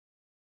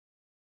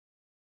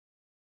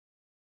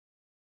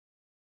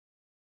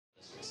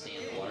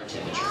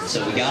temperature.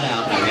 So we got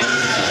out and I ran to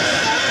the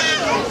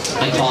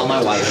phone. I called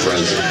my wife,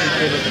 Rosie.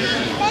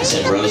 I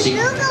said, Rosie,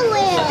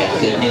 I've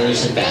got good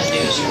news and bad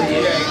news for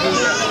you.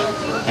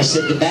 I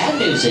said, the bad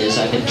news is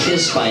I've been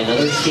kissed by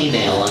another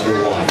female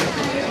underwater.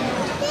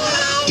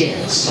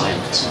 Dead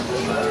silence.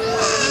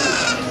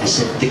 I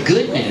said, the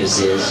good news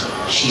is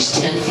she's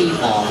 10 feet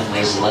long and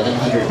weighs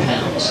 1,100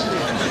 pounds.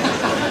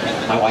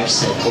 My wife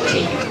said,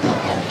 okay, you can come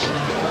home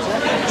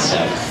tonight. So,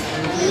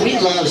 we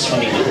love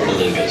swimming with the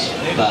belugas,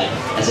 but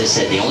as I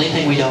said, the only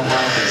thing we don't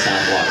like is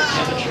that water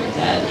temperature.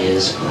 That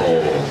is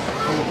cold.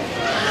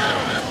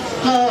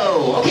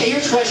 Oh, okay,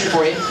 here's a question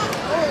for you.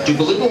 Do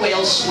beluga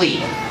whales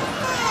sleep?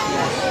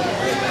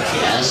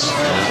 Yes.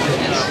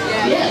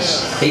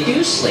 Yes, they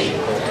do sleep.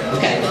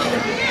 Okay.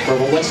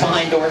 Well, what's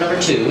behind door number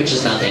 2, which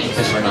is nothing,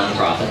 because we're a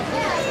non-profit?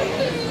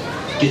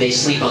 Do they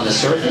sleep on the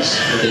surface,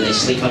 or do they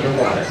sleep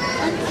underwater?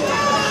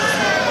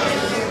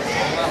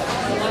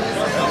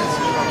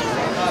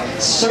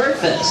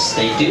 Surface.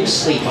 They do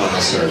sleep on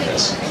the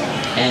surface.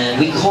 And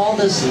we call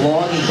this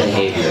logging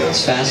behavior.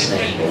 It's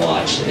fascinating to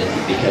watch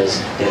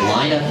because they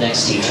line up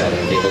next to each other.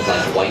 They look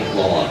like white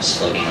logs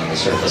floating on the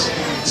surface.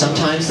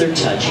 Sometimes they're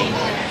touching.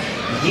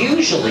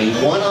 Usually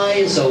one eye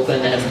is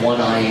open and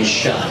one eye is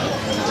shut.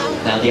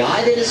 Now the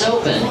eye that is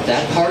open,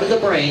 that part of the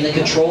brain that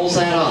controls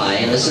that eye,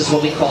 and this is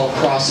what we call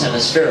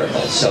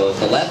cross-hemispherical. So if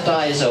the left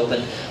eye is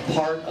open,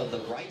 part of the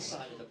right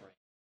side of the brain.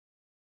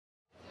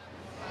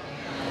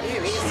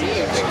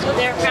 So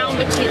they're found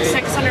between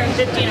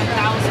 650 and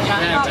 1,000.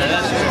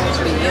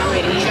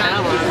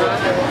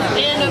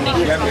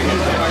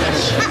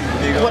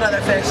 What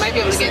other fish? Might be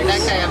able to get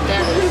that guy up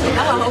there.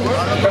 Oh,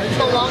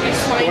 the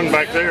longest one. One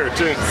back there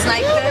too.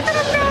 Snake fish?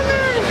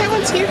 That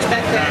one's huge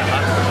back there.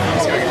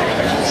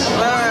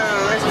 Whoa,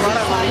 there's a lot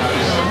of them.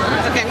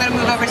 Okay, I'm going to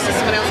move over so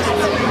someone else can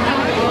see.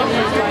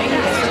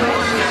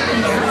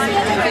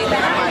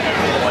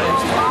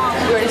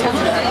 You already told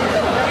me that?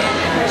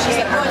 She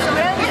said, oh, it's over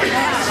there?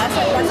 Yeah, that's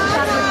a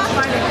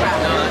spider crab.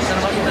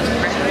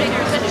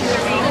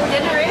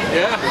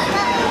 Yeah.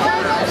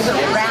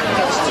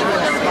 Ratfish too,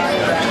 a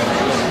spider crab.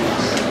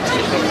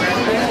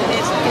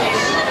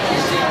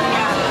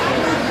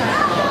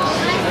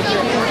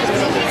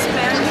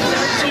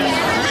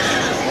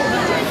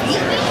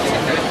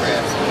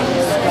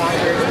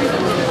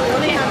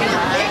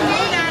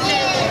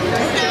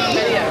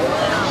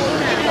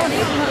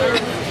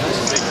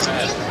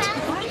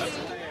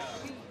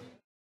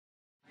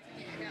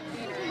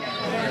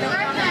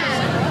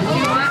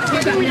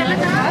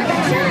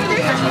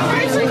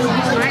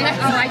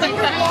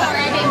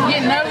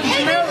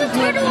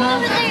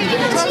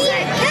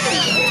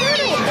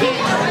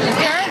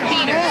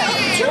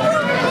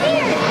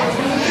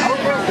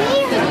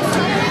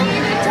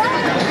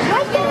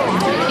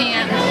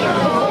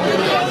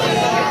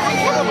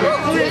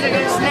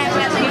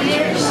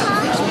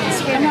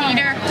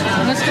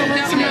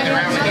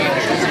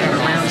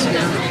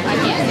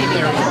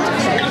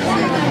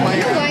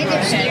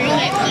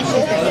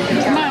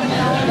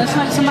 Let's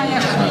let somebody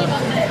else.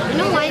 I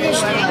know why they're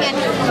staring at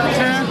me.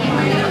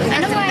 I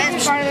know why they're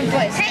part of the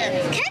place.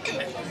 Hey,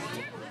 Kevin!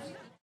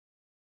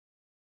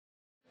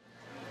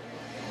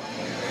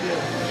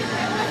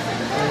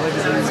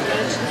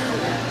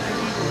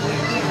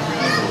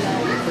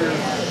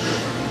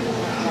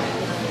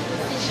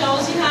 It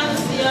shows you how the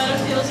sea otter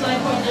feels like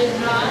when they're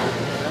dry.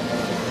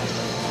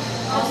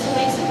 Also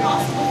makes it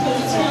possible for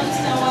you to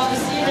understand why the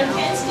sea otter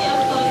can't stay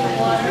afloat in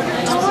water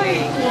and also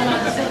be cool at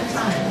the same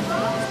time.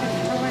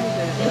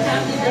 They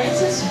have the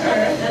densest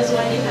fur, that's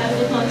why they have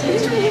the hunted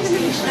to the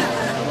extinction.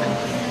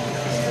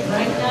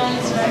 Right now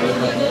it's very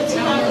illegal to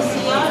have the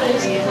sea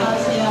otters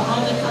because they are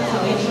on the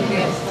conservation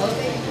list.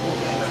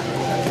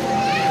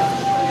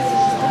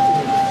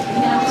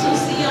 We have 2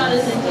 sea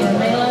otters in here,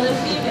 male and a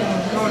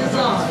female. This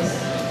is ours.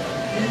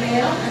 The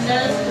male, and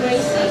that is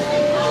Gracie, the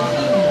female.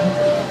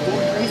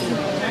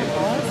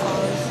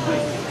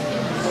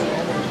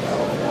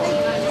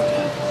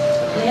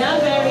 They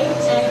are very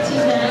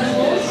active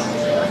animals.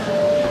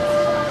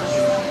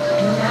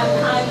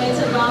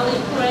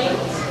 Metabolic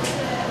rate,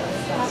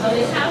 so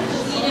they have to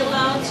eat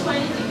about 20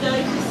 to 30%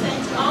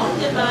 of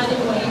their body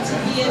weight to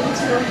be able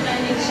to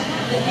replenish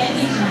the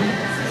energy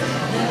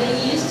that they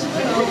use to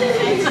grow their